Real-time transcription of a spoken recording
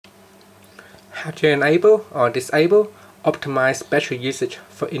how to enable or disable optimized battery usage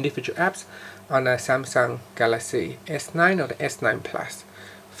for individual apps on a Samsung Galaxy S9 or the S9 Plus.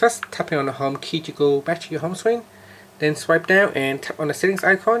 First, tapping on the home key to go back to your home screen, then swipe down and tap on the settings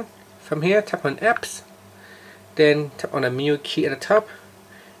icon. From here, tap on apps, then tap on the menu key at the top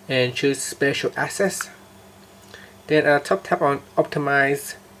and choose special access. Then at the top, tap on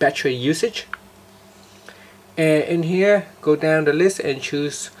optimize battery usage, and in here go down the list and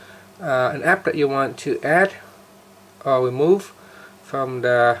choose an app that you want to add or remove from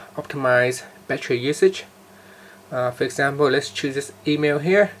the optimize battery usage. For example, let's choose this email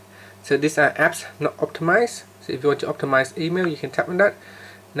here. So these are apps not optimized. So if you want to optimize email, you can tap on that.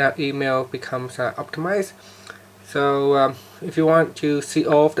 Now email becomes optimized. So if you want to see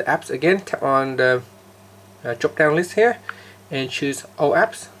all of the apps again, tap on the drop down list here and choose all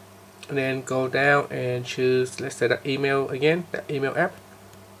apps, and then go down and choose, let's say, that email again, that email app.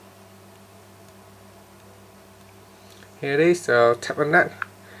 Here it is. So tap on that,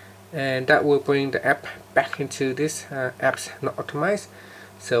 and that will bring the app back into this apps not optimized.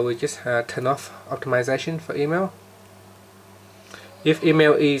 So we just turn off optimization for email. If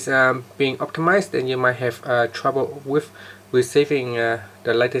email is being optimized, then you might have trouble with receiving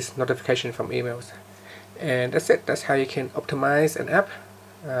the latest notification from emails. And that's it. That's how you can optimize an app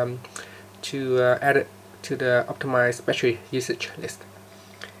to add it to the optimized battery usage list.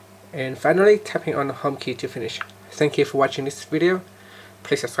 And finally, tapping on the home key to finish. Thank you for watching this video.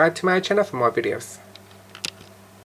 Please subscribe to my channel for more videos.